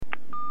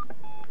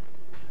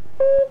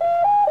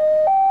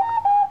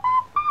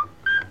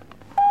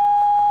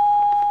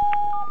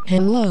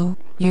Hello,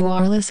 you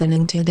are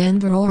listening to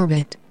Denver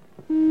Orbit.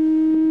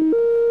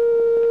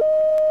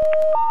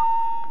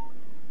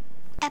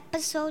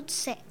 Episode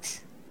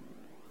 6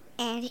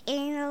 and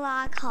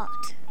Analog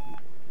Halt.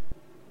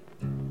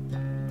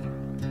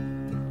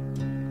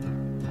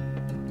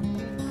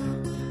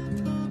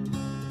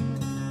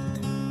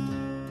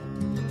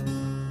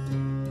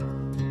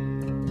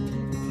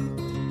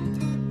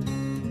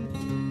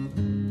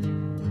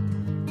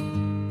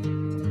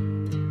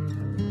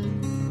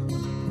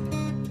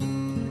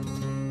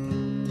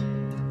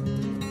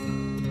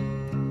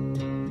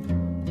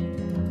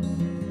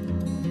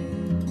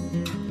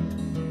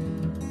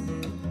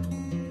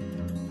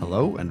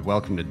 Hello and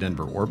welcome to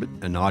Denver Orbit,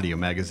 an audio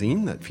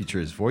magazine that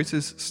features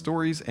voices,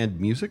 stories, and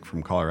music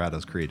from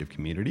Colorado's creative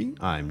community.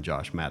 I'm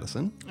Josh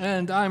Madison.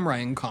 And I'm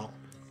Ryan Connell.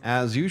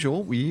 As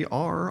usual, we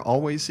are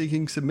always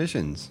seeking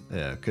submissions.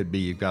 Could be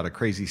you've got a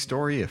crazy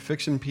story, a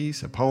fiction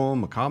piece, a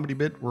poem, a comedy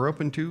bit. We're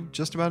open to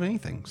just about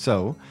anything.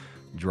 So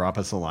drop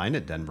us a line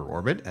at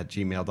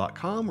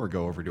denverorbit@gmail.com or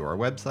go over to our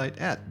website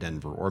at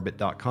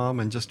denverorbit.com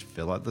and just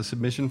fill out the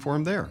submission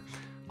form there.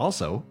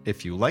 Also,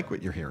 if you like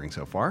what you're hearing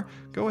so far,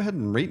 go ahead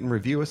and rate and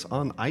review us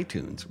on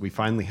iTunes. We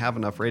finally have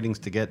enough ratings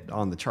to get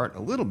on the chart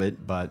a little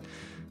bit, but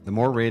the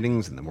more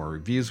ratings and the more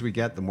reviews we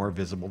get, the more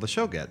visible the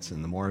show gets.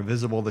 And the more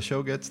visible the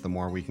show gets, the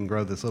more we can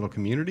grow this little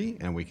community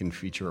and we can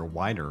feature a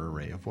wider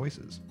array of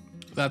voices.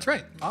 That's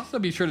right. Also,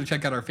 be sure to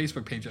check out our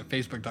Facebook page at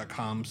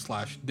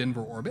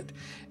facebook.com/DenverOrbit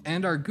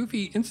and our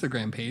goofy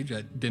Instagram page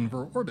at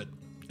DenverOrbit.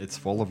 It's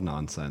full of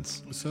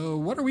nonsense. So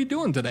what are we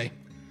doing today?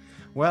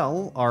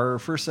 Well, our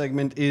first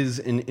segment is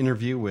an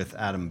interview with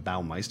Adam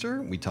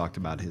Baumeister. We talked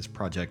about his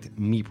project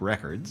Meep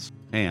Records.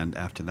 And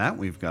after that,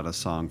 we've got a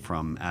song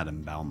from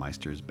Adam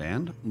Baumeister's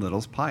band,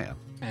 Little's Paya.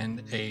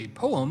 And a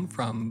poem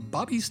from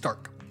Bobby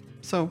Stark.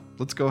 So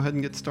let's go ahead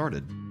and get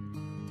started.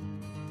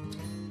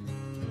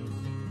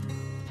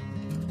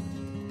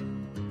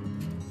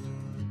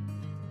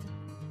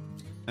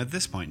 At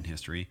this point in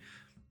history,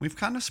 we've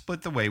kind of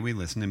split the way we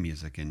listen to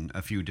music in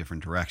a few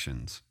different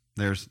directions.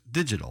 There's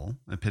digital,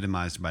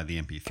 epitomized by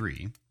the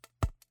MP3.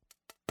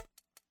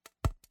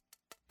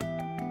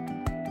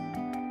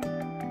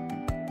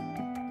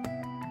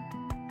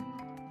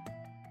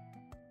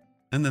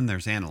 And then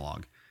there's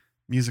analog,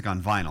 music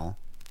on vinyl.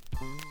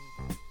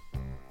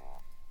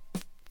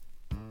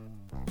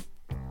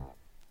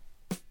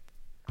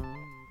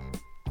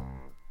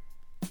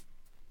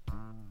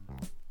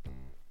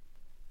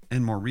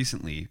 And more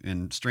recently,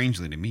 and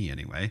strangely to me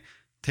anyway,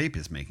 tape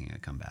is making a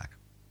comeback.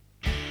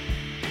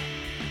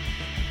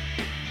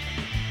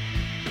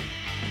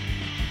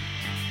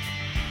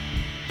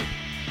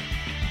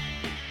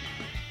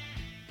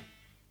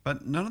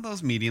 But none of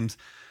those mediums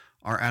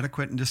are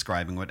adequate in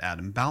describing what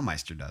Adam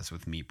Baumeister does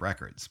with Meep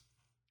Records.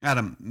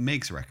 Adam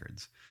makes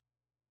records.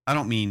 I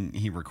don't mean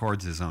he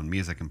records his own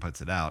music and puts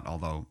it out,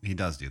 although he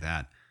does do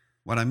that.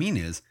 What I mean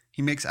is,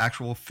 he makes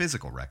actual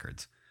physical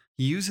records.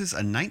 He uses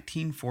a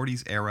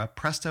 1940s era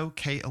Presto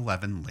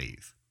K11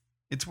 lathe.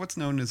 It's what's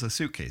known as a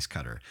suitcase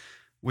cutter,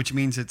 which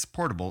means it's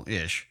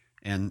portable-ish,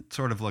 and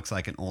sort of looks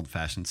like an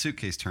old-fashioned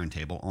suitcase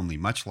turntable, only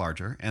much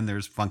larger, and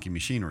there's funky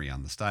machinery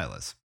on the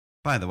stylus.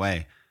 By the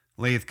way,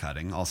 lathe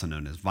cutting, also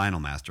known as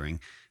vinyl mastering,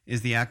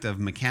 is the act of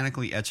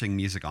mechanically etching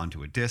music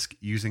onto a disc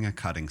using a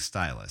cutting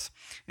stylus.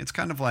 It's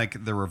kind of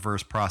like the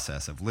reverse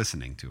process of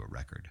listening to a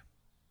record.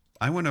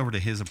 I went over to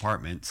his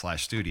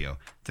apartment/studio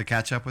to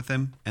catch up with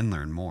him and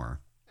learn more.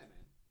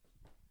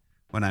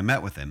 When I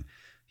met with him,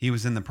 he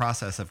was in the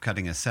process of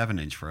cutting a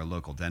 7-inch for a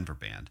local Denver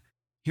band.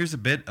 Here's a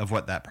bit of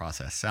what that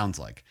process sounds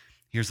like.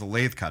 Here's a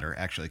lathe cutter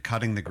actually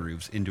cutting the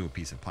grooves into a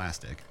piece of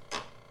plastic.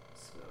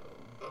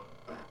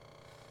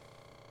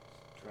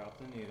 Drop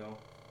the needle.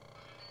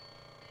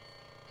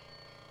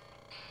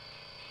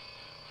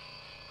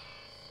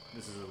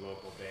 This is a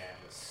local band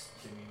with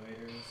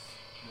Stimulators.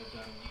 They've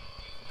done a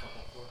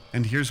couple for.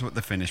 And here's what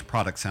the finished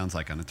product sounds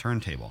like on a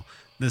turntable.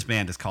 This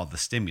band is called the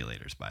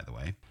Stimulators, by the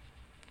way.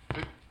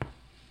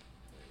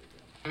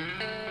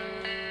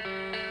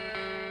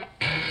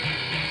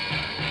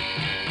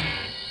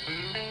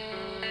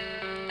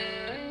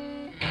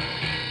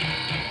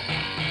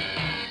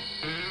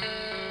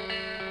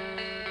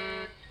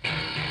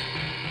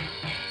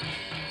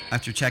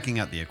 After checking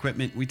out the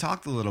equipment, we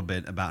talked a little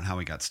bit about how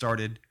he got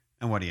started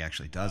and what he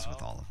actually does with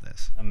all of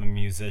this. I'm a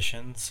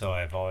musician, so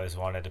I've always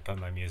wanted to put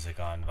my music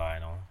on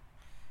vinyl.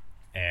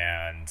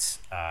 And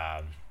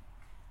a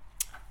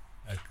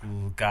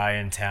guy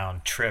in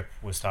town, Trip,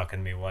 was talking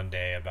to me one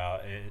day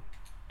about it,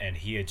 and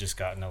he had just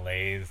gotten a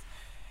lathe.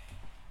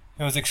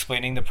 He was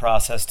explaining the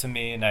process to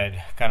me, and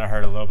I'd kind of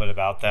heard a little bit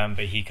about them,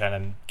 but he kind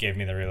of gave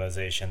me the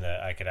realization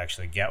that I could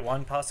actually get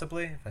one,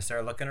 possibly, if I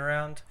started looking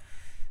around.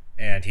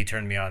 And he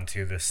turned me on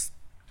to this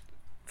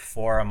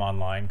forum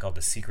online called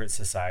the Secret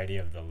Society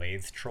of the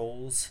Lathe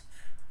Trolls,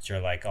 which are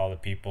like all the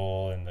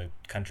people in the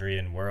country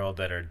and world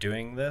that are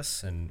doing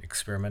this and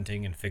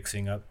experimenting and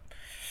fixing up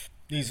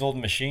these old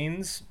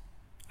machines.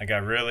 I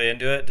got really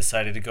into it,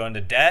 decided to go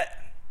into debt,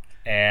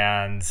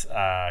 and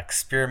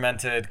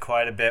experimented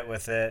quite a bit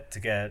with it to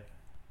get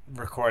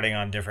recording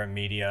on different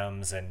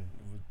mediums and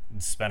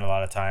spent a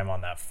lot of time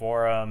on that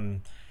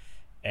forum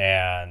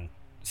and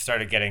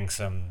started getting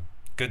some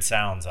good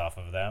sounds off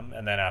of them.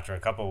 And then after a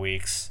couple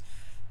weeks,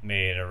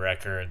 made a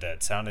record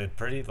that sounded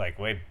pretty, like,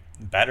 way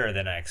better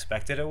than I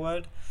expected it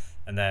would.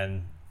 And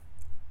then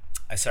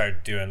I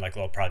started doing like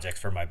little projects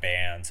for my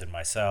bands and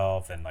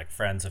myself and like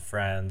friends of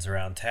friends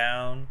around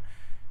town.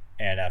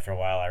 And after a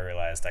while, I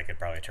realized I could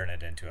probably turn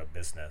it into a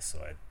business. So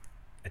I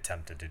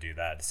attempted to do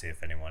that to see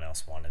if anyone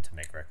else wanted to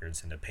make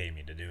records and to pay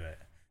me to do it.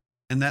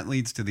 And that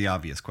leads to the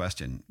obvious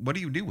question. What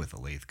do you do with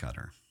a lathe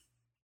cutter?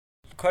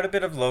 Quite a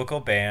bit of local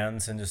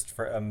bands and just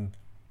for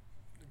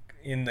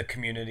in the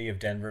community of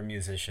Denver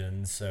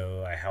musicians.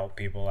 So I help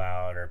people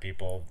out, or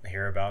people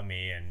hear about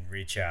me and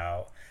reach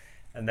out.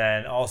 And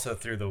then also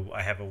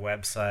I have a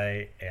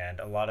website, and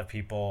a lot of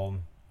people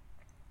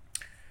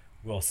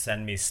will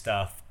send me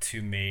stuff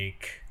to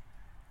make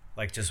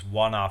like just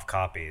one-off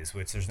copies,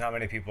 which there's not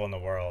many people in the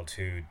world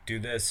who do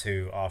this,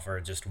 who offer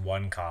just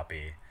one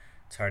copy.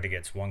 It's hard to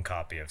get one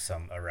copy of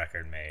a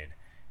record made.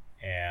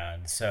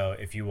 And so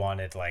if you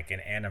wanted like an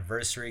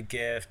anniversary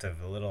gift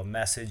of a little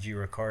message you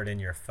record in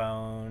your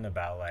phone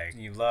about like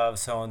you love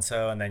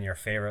so-and-so and then your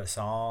favorite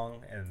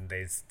song, and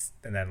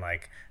then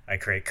like I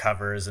create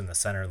covers in the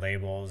center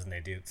labels, and they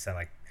do send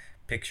like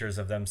pictures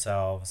of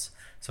themselves.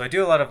 So I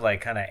do a lot of like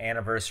kind of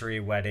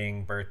anniversary,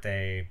 wedding,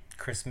 birthday,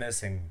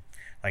 Christmas, and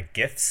like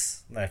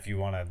gifts if you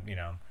want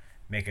to,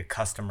 make a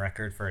custom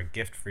record for a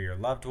gift for your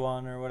loved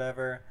one or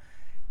whatever.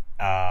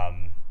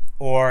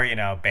 Or,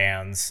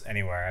 bands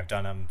anywhere. I've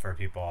done them for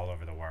people all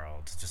over the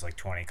world. Just like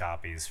 20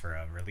 copies for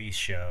a release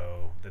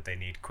show that they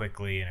need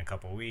quickly in a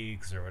couple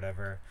weeks or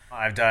whatever.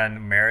 I've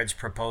done marriage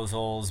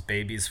proposals,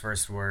 baby's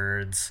first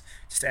words,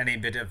 just any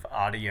bit of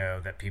audio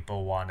that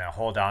people want to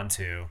hold on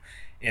to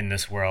in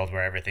this world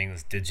where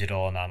everything's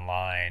digital and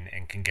online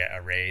and can get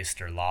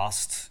erased or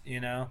lost,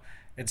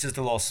 It's just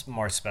a little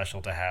more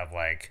special to have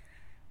like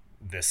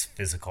this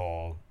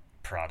physical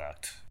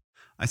product.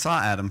 I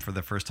saw Adam for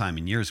the first time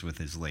in years with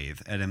his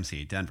lathe at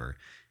MCA Denver.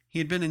 He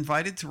had been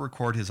invited to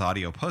record his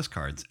audio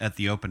postcards at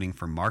the opening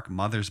for Mark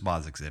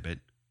Mothersbaugh's exhibit,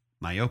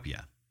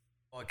 Myopia.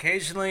 Well,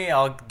 occasionally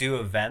I'll do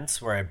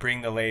events where I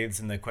bring the lathes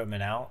and the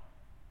equipment out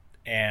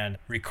and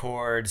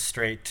record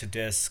straight to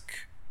disc.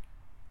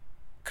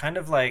 Kind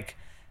of like,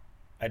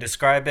 I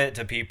describe it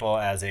to people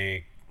as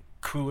a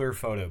cooler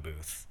photo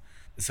booth.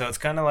 So it's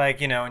kind of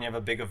like, when you have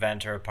a big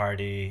event or a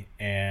party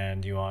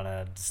and you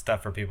want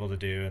stuff for people to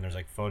do, and there's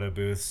like photo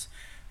booths.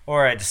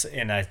 Or I just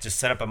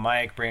set up a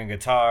mic, bring a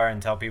guitar,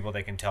 and tell people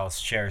they can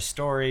share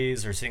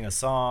stories or sing a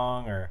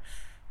song or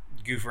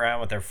goof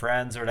around with their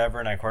friends or whatever,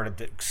 and I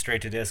record it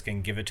straight to disc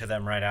and give it to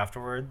them right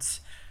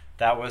afterwards.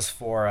 That was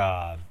for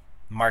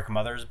Mark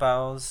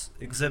Mothersbaugh's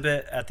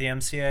exhibit at the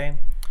MCA,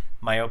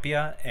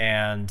 Myopia,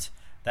 and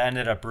that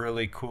ended up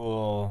really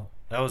cool.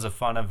 That was a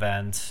fun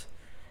event,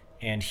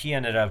 and he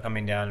ended up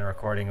coming down and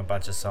recording a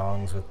bunch of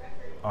songs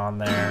on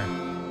there.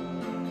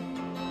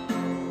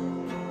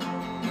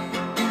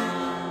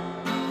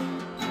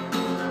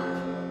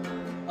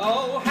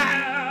 Oh,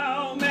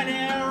 how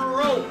many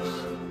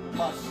ropes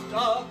must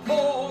a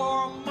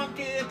poor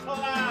monkey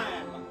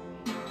climb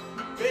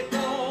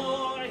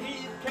before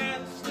he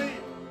can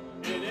sleep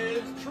in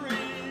his tree?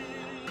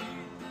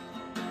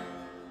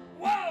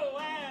 Whoa,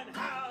 and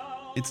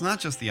how... It's not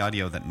just the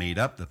audio that made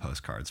up the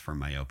postcards for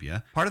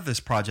Myopia. Part of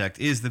this project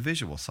is the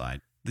visual side.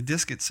 The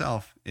disc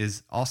itself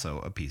is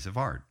also a piece of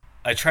art.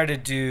 I try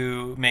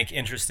to make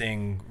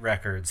interesting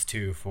records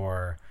too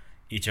for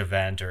each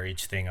event or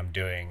each thing I'm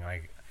doing.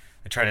 Like,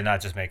 I try to not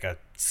just make a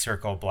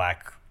circle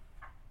black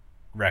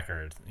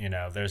record.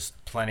 There's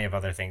plenty of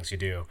other things you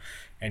do.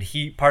 And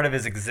part of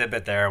his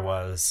exhibit there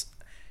was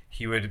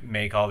he would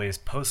make all these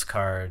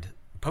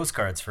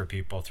postcards for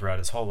people throughout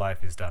his whole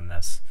life. He's done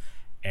this,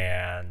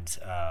 and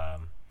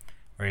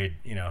where he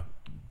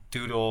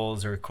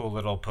doodles or cool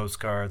little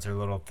postcards or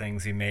little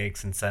things he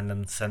makes and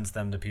sends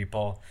them to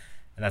people.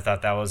 And I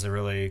thought that was a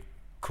really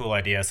cool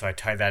idea, so I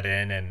tied that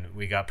in, and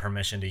we got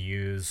permission to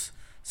use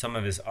some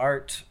of his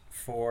art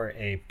for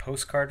a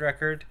postcard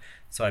record.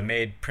 So I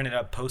printed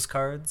up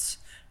postcards,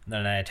 and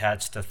then I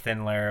attached a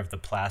thin layer of the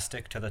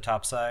plastic to the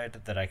top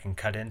side that I can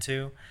cut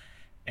into,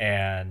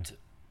 and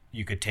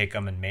you could take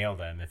them and mail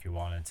them if you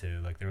wanted to.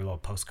 Like, they were little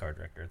postcard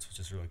records, which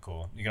is really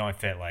cool. You can only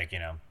fit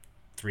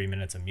 3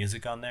 minutes of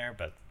music on there,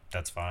 but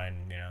that's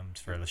fine,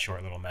 for the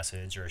short little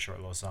message or a short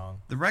little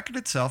song. The record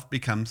itself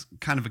becomes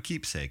kind of a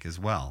keepsake as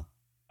well.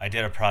 I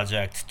did a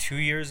project 2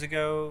 years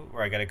ago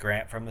where I got a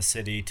grant from the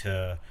city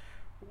to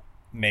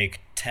make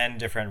 10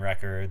 different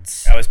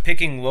records. I was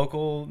picking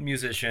local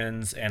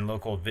musicians and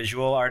local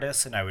visual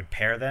artists, and I would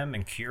pair them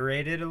and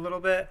curate it a little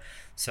bit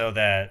so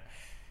that,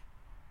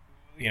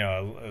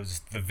 it was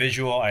the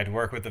visual. I'd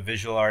work with the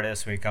visual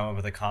artist. We'd come up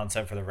with a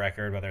concept for the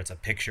record, whether it's a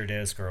picture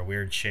disc or a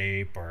weird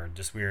shape or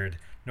just weird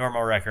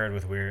normal record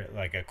with weird,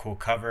 like a cool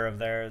cover of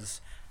their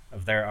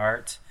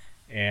art,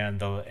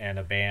 and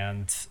a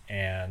band,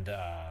 and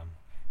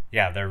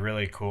they're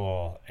really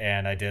cool.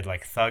 And I did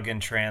like Thug and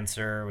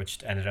Trancer, which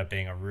ended up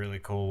being a really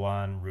cool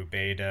one.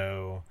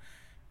 Rubedo,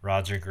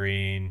 Roger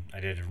Green. I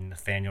did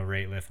Nathaniel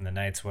Rateliff and the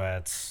Night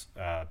Sweats.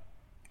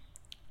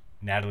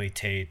 Natalie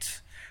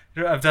Tate.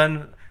 I've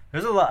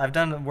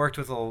worked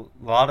with a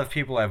lot of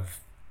people.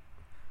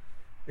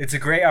 It's a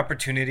great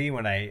opportunity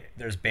when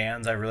there's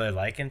bands I really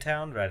like in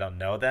town, but I don't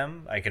know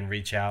them. I can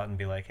reach out and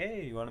be like,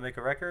 hey, you want to make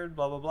a record?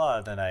 Blah, blah,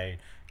 blah. Then I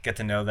get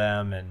to know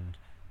them. And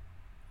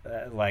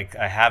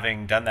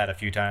having done that a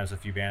few times with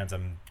a few bands,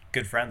 I'm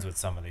good friends with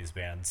some of these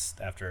bands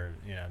after,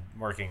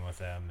 working with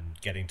them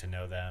and getting to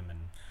know them. And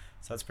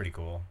so that's pretty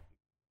cool.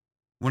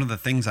 One of the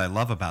things I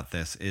love about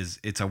this is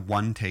it's a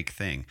one-take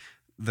thing.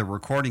 The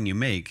recording you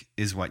make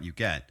is what you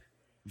get.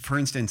 For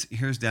instance,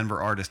 here's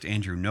Denver artist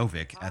Andrew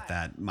Novick at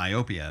that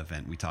Myopia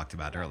event we talked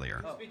about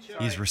earlier.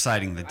 He's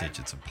reciting the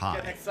digits of pi.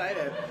 Getting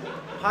excited.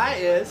 Pi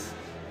is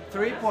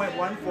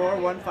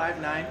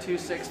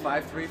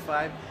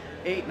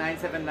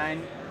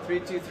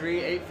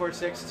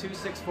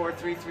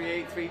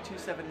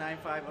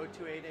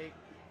 3.14159265358897932384626433832795028841970288419.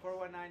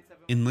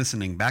 In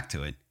listening back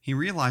to it, he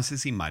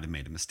realizes he might have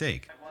made a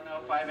mistake.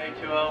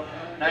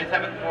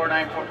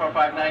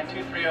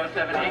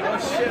 105820-974-94459-23078. Oh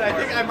shit, I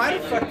think I might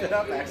have fucked it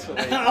up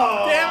actually.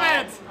 Oh,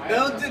 damn it!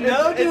 No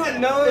overdubs.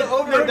 No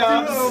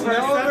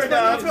overdubs.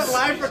 That's what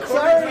live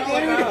recordings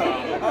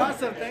are about.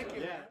 Awesome, thank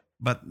you.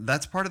 But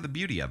that's part of the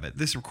beauty of it.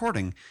 This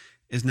recording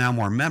is now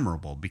more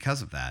memorable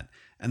because of that.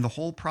 And the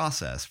whole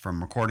process,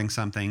 from recording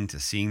something to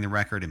seeing the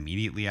record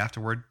immediately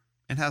afterward,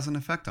 it has an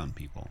effect on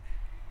people.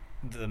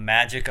 The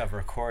magic of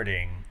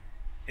recording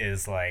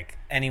is like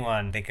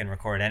anyone, they can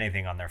record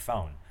anything on their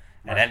phone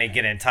at any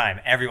given time.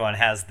 Everyone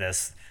has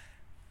this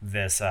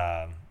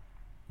not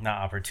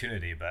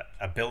opportunity, but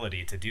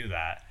ability to do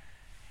that.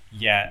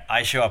 Yet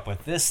I show up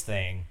with this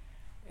thing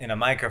in a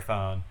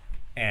microphone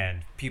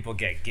and people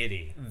get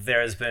giddy.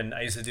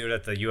 I used to do it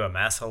at the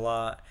UMS a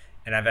lot,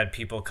 and I've had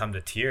people come to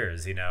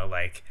tears,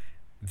 like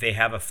they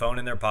have a phone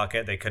in their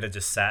pocket. They could have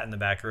just sat in the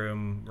back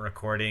room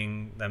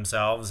recording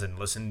themselves and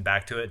listened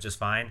back to it just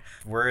fine.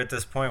 We're at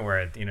this point where,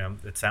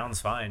 it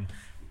sounds fine,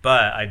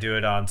 but I do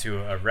it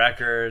onto a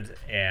record,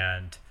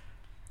 and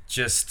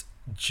just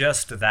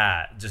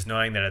that, just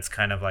knowing that it's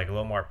kind of like a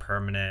little more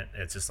permanent.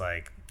 It's just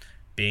like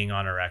being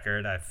on a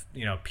record.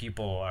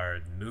 People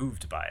are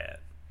moved by it.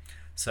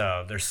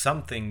 So there's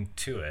something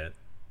to it.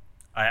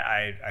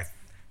 I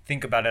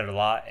think about it a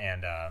lot,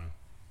 and,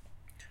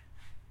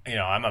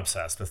 I'm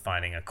obsessed with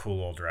finding a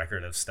cool old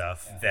record of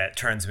stuff that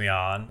turns me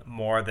on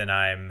more than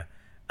I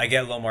get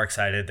a little more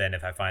excited than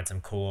if I find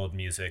some cool old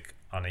music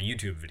on a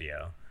YouTube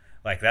video.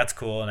 Like, that's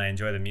cool and I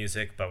enjoy the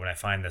music, but when I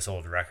find this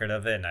old record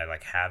of it and I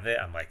have it,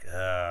 I'm like,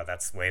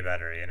 that's way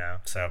better,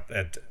 So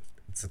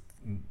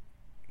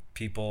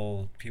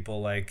people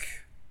like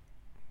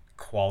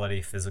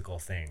quality physical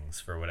things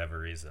for whatever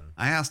reason.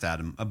 I asked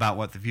Adam about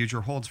what the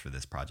future holds for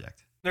this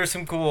project. There's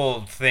some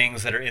cool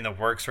things that are in the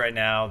works right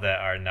now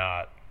that are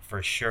not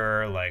for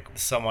sure, like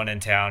someone in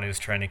town who's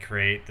trying to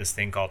create this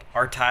thing called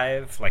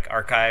Archive, like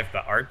archive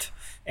but art,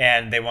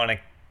 and they want to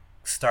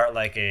start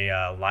like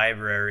a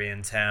library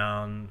in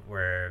town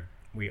where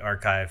we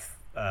archive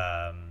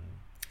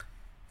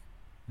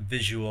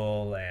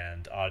visual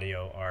and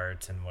audio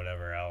art and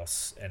whatever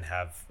else, and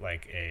have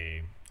like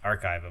a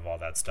archive of all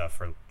that stuff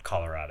for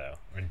Colorado,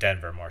 or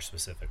Denver more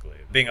specifically.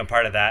 Being a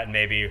part of that, and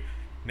maybe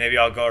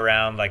I'll go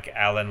around like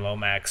Alan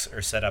Lomax,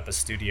 or set up a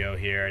studio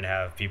here and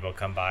have people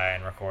come by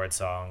and record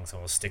songs,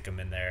 and we'll stick them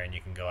in there and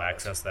you can go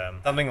access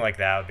them. Something like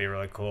that would be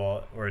really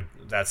cool. Or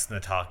that's in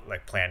the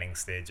planning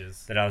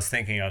stages. That I was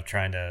thinking of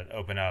trying to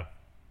open up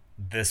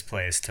this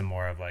place to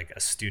more of like a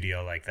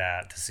studio like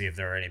that, to see if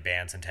there are any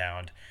bands in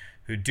town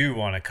who do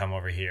want to come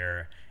over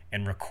here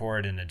and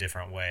record in a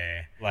different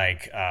way.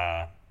 Like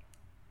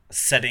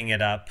setting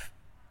it up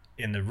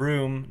in the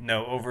room,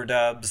 no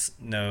overdubs,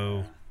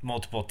 no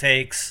multiple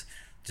takes,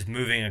 just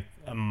moving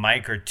a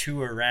mic or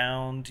two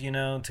around,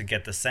 to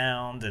get the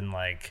sound. And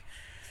like,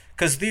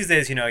 because these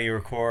days, you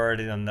record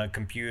on the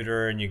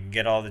computer and you can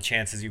get all the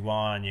chances you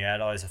want. You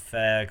add all these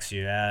effects,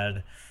 you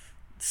add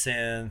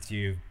synth,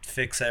 you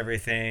fix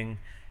everything.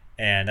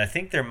 And I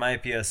think there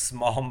might be a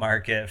small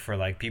market for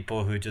like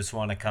people who just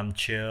want to come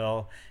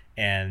chill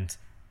and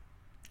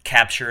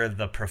capture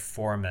the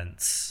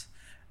performance.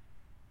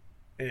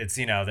 It's,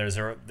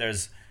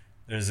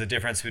 there's a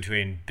difference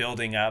between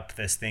building up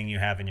this thing you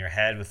have in your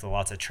head with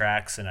lots of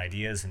tracks and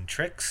ideas and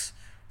tricks.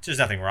 There's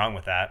nothing wrong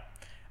with that.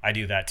 I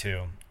do that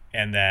too.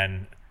 And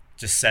then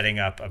just setting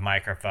up a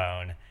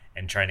microphone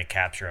and trying to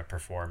capture a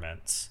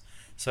performance.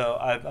 So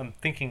I'm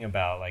thinking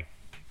about like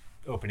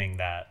opening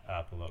that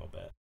up a little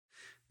bit.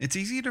 It's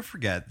easy to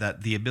forget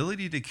that the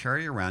ability to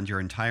carry around your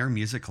entire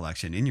music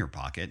collection in your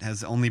pocket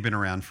has only been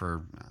around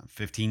for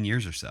 15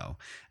 years or so.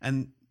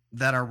 And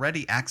that our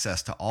ready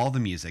access to all the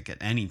music at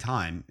any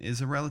time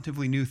is a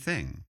relatively new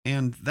thing,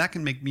 and that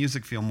can make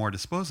music feel more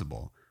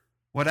disposable.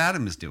 What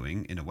Adam is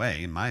doing, in a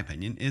way, in my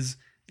opinion, is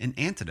an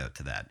antidote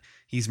to that.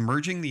 He's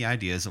merging the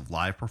ideas of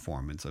live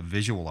performance, of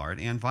visual art,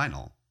 and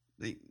vinyl.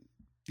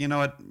 You know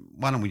what?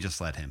 Why don't we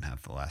just let him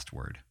have the last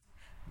word?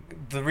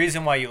 The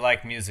reason why you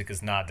like music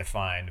is not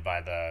defined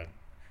by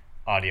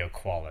audio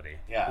quality.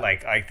 Yeah.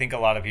 Like, I think a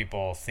lot of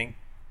people think,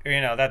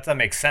 that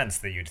makes sense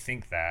that you'd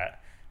think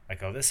that.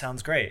 Like, oh, this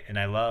sounds great. And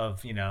I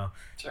love,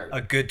 Sure. a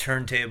good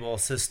turntable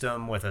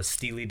system with a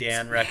Steely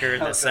Dan record I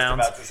that was just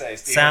sounds about to say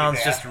Steely sounds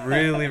Dan. just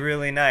really,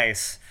 really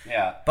nice.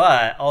 Yeah.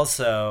 But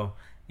also,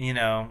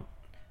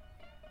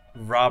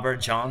 Robert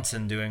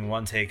Johnson doing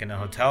one take in a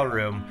hotel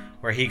room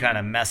where he kind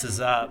of messes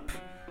up.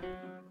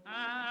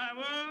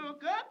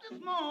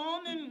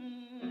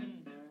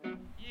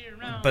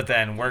 But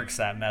then works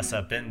that mess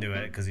up into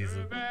it because he's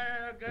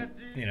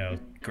a,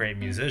 great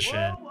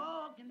musician.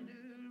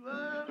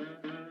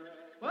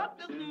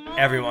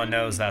 Everyone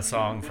knows that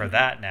song for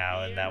that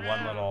now, and that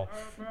one little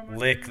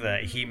lick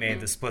that he made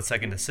the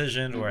split-second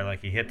decision where,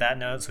 like, he hit that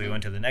note, so he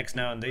went to the next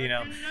note.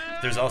 And,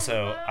 there's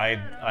also,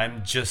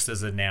 I'm just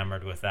as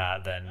enamored with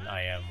that than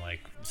I am,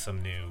 like,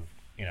 some new,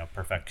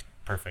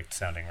 perfect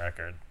sounding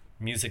record.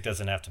 Music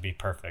doesn't have to be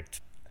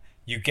perfect.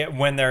 You get,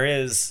 when there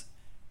is,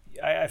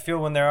 I feel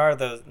when there are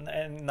those,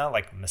 and not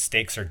like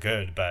mistakes are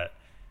good, but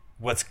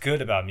what's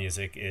good about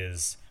music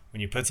is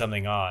when you put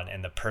something on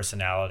and the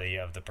personality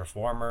of the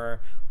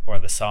performer or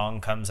the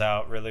song comes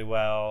out really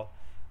well.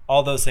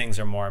 All those things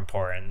are more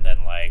important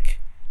than like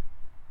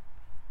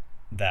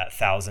that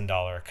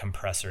 $1,000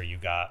 compressor you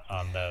got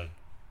on the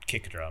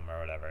kick drum or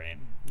whatever.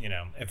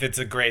 If it's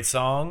a great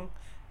song,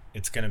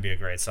 it's going to be a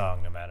great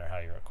song no matter how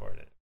you record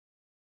it.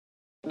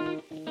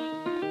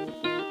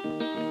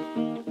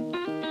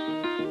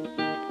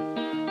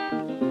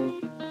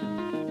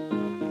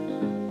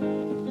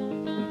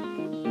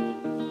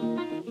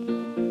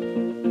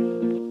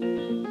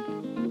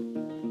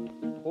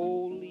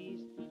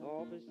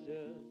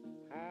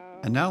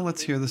 And now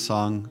let's hear the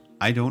song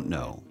I Don't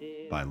Know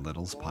by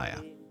Littles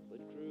Paya.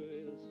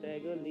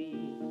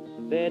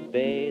 That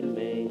bad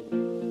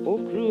man, oh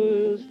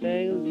cruel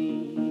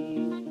Staggerly.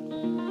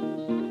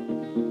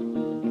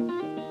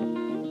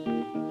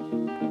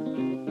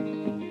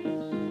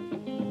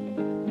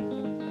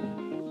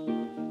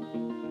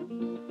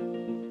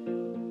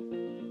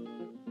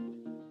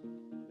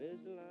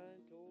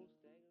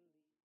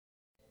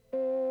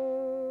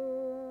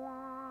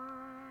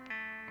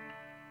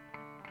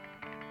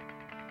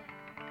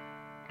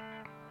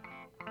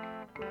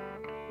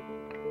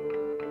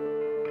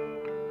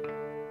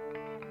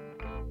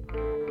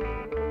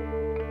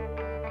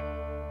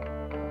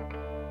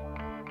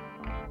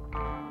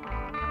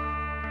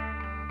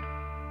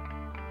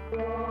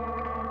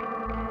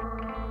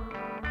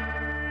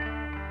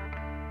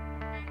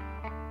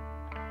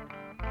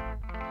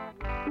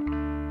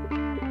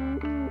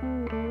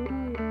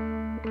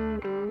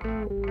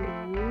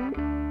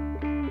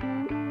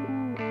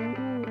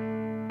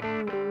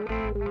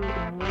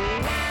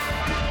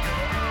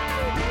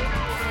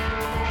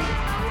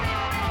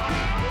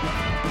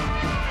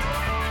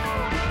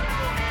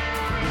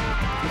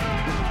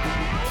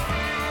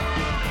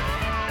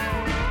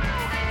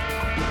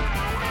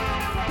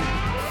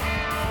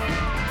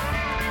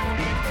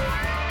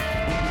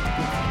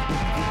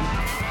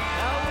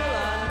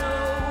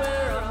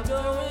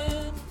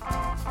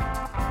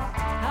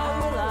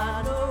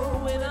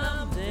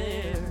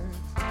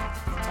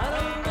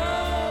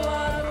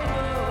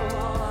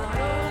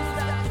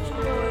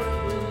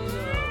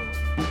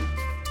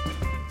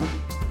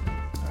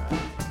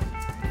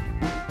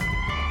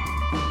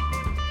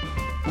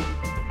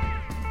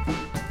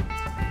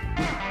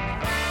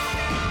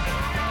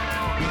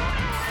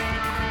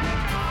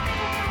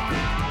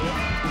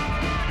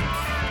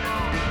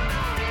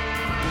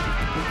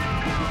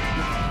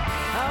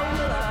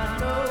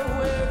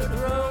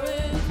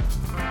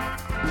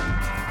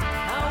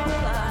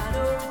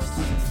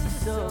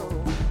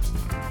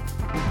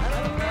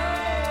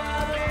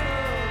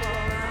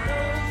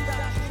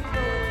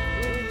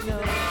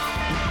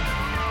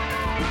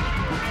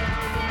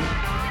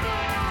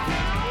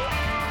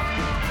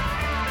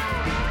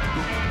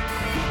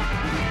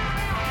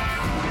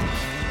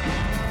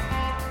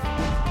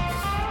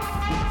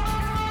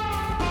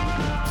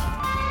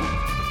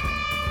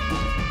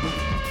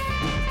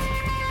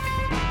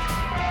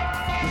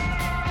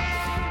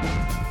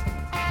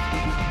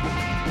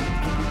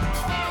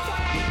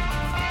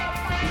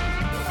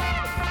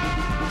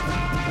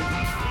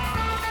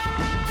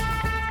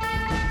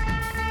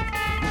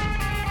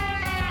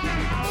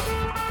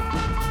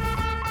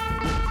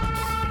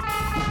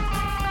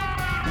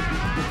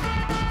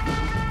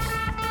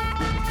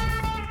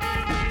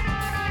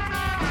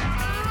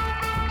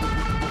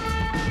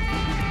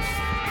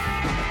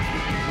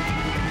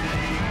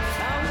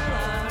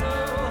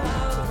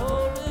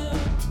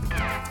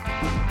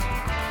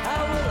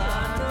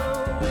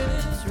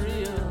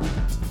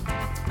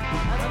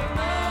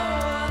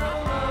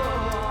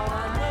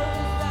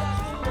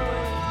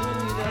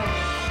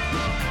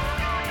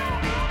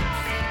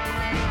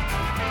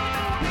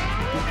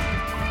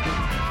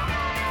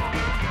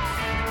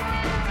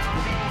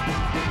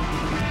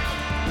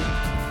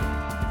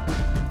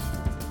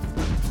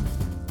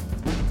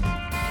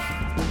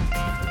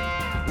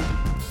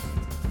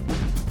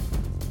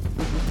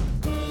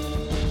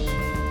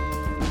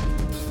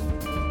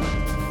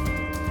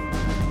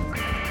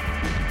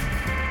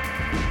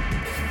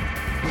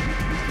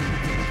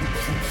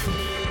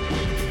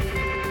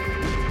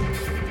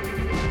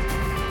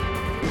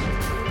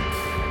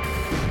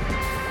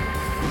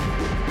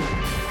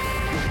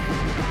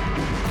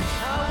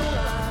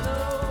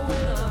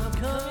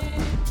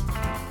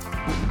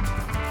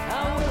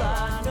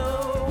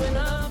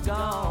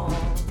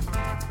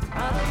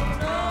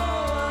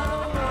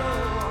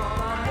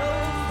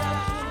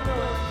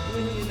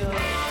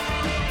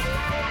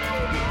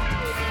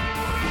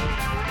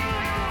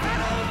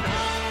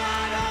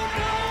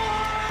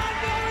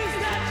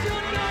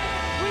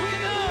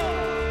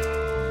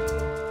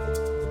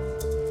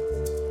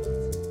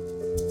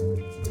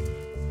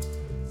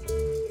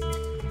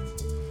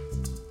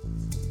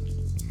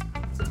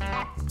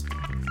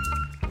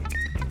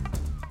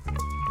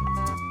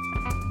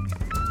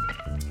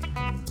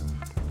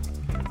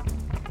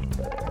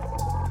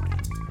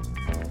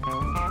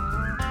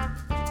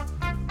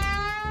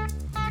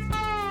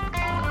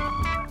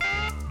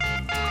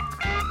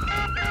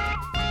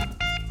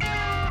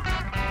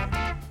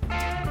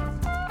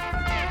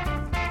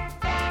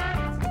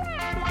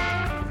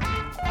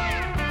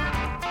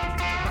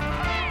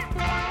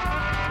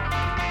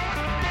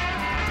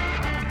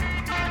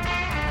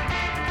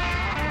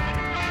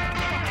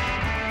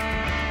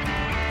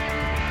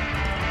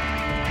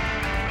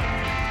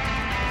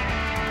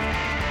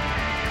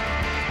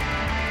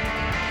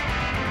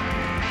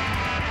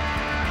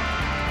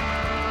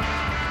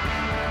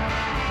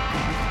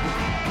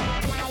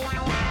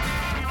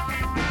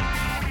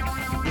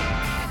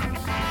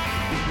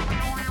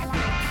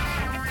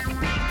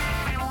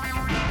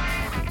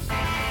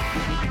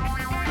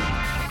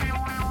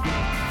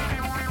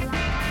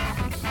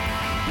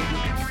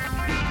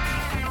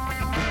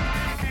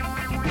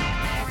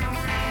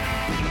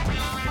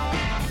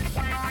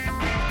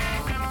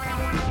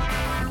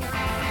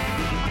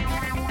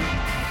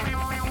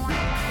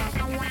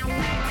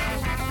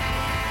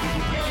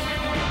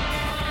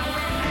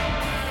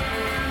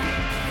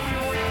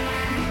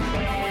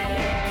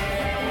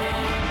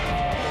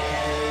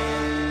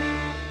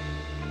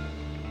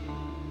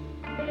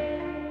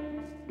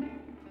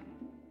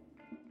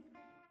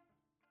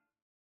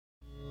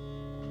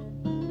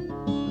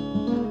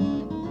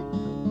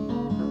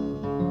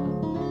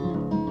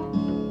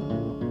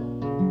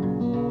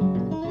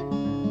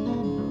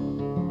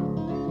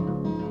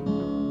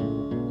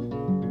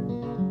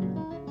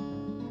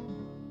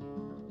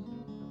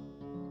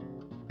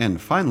 And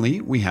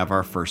finally, we have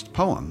our first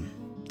poem.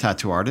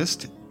 Tattoo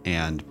artist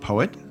and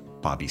poet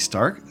Bobby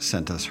Stark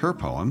sent us her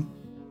poem,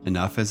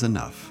 Enough is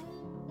Enough.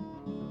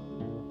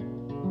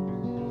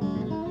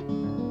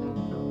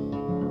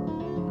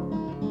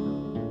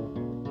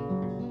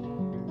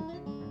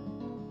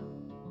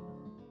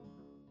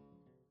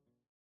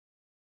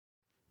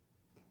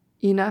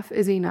 Enough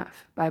is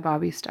Enough by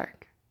Bobby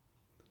Stark.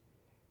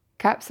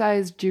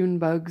 Capsized June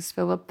bugs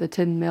fill up the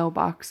tin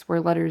mailbox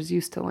where letters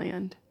used to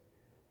land.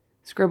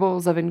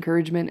 Scribbles of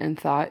encouragement and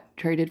thought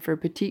traded for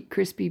petite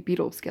crispy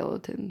beetle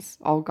skeletons,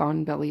 all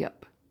gone belly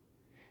up.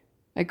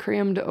 I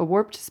crammed a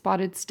warped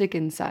spotted stick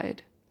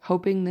inside,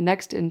 hoping the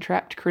next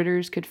entrapped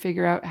critters could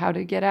figure out how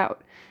to get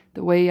out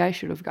the way I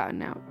should have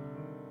gotten out.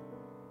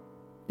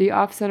 The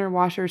off-center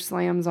washer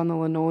slams on the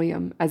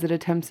linoleum as it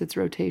attempts its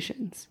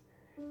rotations.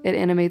 It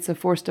animates a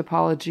forced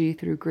apology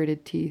through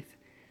gritted teeth.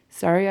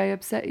 Sorry I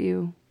upset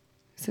you.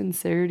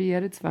 Sincerity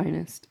at its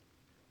finest.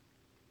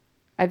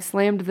 I've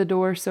slammed the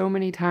door so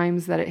many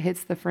times that it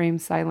hits the frame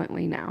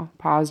silently now,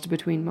 paused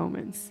between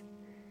moments.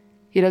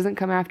 He doesn't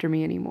come after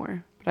me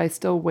anymore, but I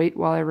still wait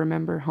while I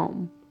remember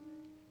home.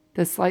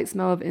 The slight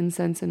smell of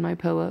incense in my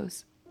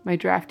pillows, my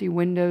drafty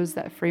windows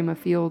that frame a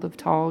field of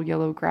tall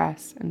yellow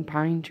grass and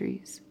pine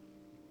trees.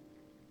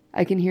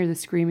 I can hear the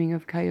screaming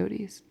of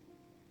coyotes.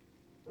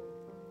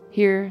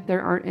 Here,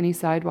 there aren't any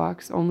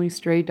sidewalks, only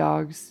stray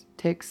dogs,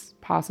 ticks,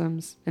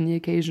 possums, and the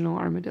occasional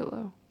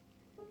armadillo.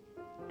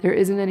 There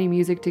isn't any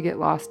music to get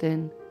lost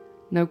in,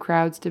 no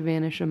crowds to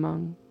vanish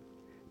among,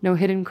 no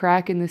hidden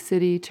crack in the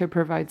city to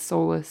provide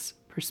solace,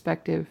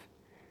 perspective,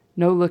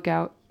 no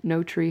lookout,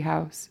 no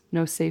treehouse,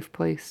 no safe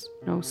place,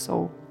 no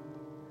soul.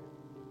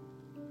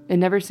 It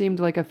never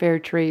seemed like a fair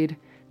trade,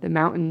 the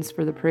mountains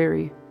for the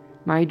prairie,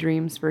 my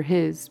dreams for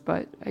his,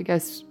 but I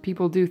guess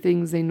people do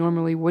things they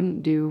normally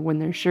wouldn't do when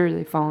they're sure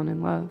they've fallen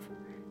in love,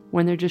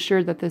 when they're just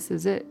sure that this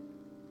is it.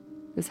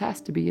 This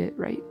has to be it,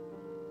 right?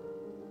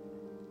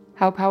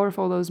 How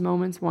powerful those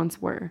moments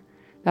once were,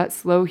 that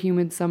slow,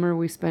 humid summer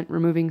we spent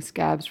removing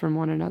scabs from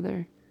one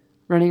another,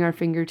 running our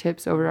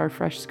fingertips over our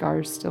fresh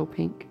scars still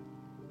pink.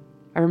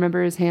 I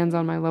remember his hands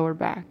on my lower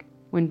back,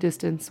 when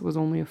distance was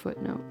only a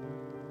footnote.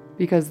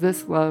 Because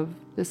this love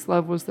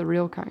was the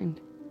real kind.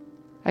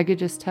 I could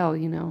just tell,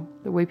 the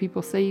way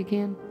people say you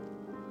can.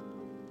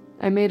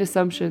 I made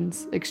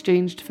assumptions,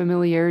 exchanged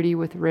familiarity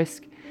with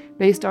risk.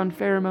 Based on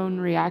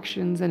pheromone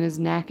reactions and his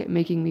knack at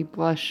making me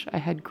blush, I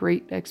had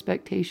great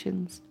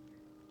expectations.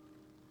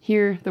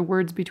 Here, the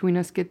words between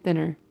us get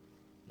thinner,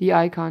 the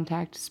eye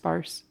contact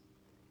sparse.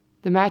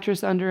 The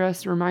mattress under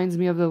us reminds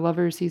me of the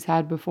lovers he's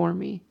had before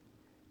me.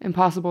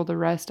 Impossible to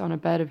rest on a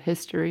bed of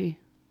history.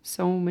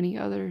 So many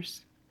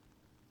others.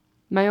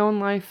 My own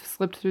life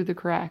slipped through the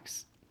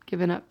cracks,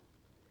 given up.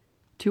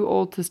 Too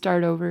old to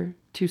start over,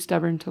 too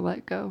stubborn to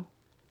let go.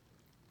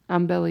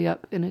 I'm belly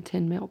up in a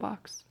tin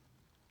mailbox.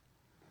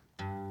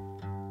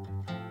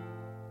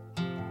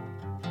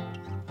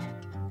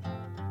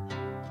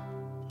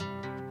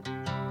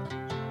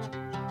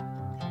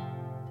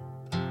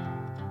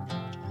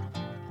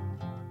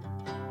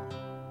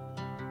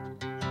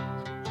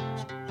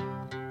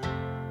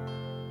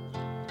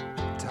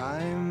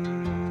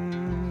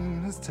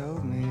 Time has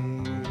told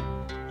me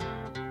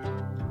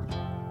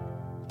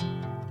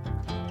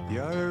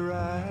you're a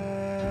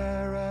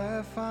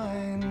rare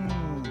find,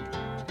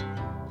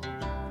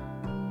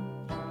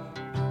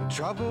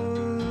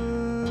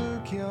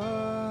 trouble cure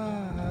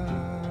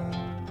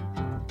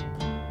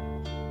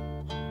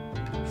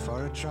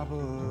for a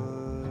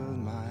troubled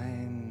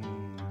mind.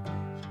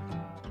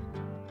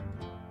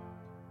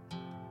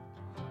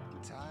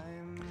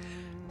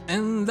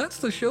 And that's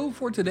the show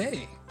for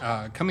today.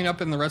 Coming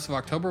up in the rest of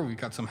October, we've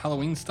got some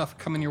Halloween stuff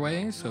coming your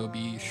way, so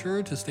be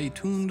sure to stay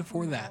tuned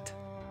for that.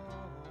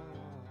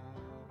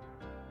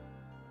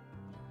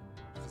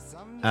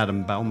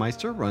 Adam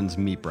Baumeister runs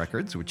Meep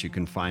Records, which you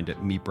can find at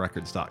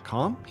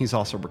meeprecords.com. He's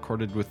also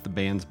recorded with the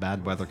bands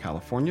Bad Weather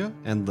California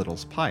and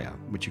Little's Paya,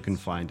 which you can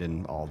find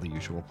in all the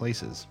usual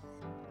places.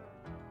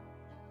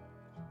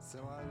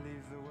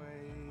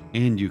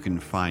 And you can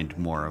find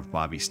more of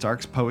Bobby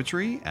Stark's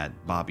poetry at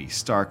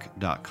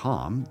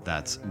bobbystark.com.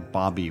 That's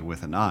Bobby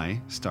with an I,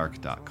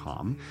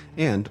 Stark.com.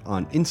 And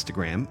on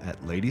Instagram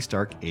at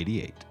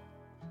LadyStark88.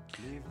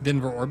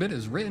 Denver Orbit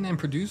is written and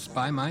produced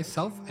by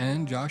myself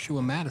and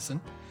Joshua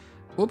Madison.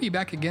 We'll be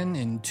back again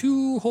in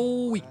 2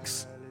 whole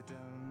weeks.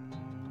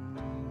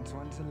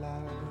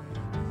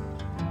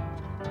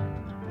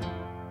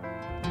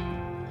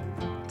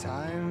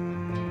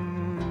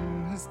 Time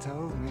has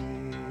told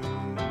me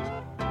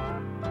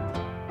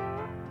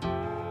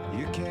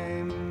you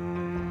came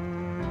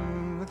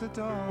with the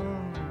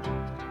dawn,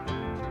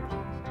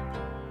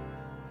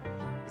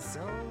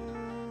 so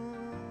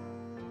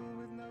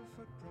with no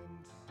footprint.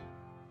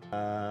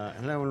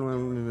 Hello,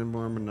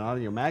 an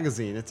audio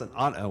magazine. It's an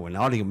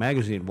audio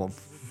magazine. Well,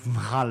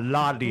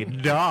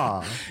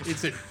 la-di-da.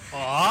 It's an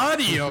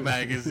audio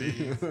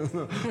magazine.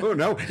 Oh,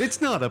 no,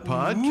 it's not a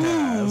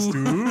podcast.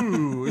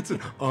 Ooh, it's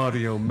an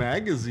audio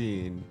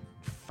magazine.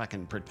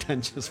 Fucking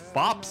pretentious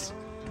fops.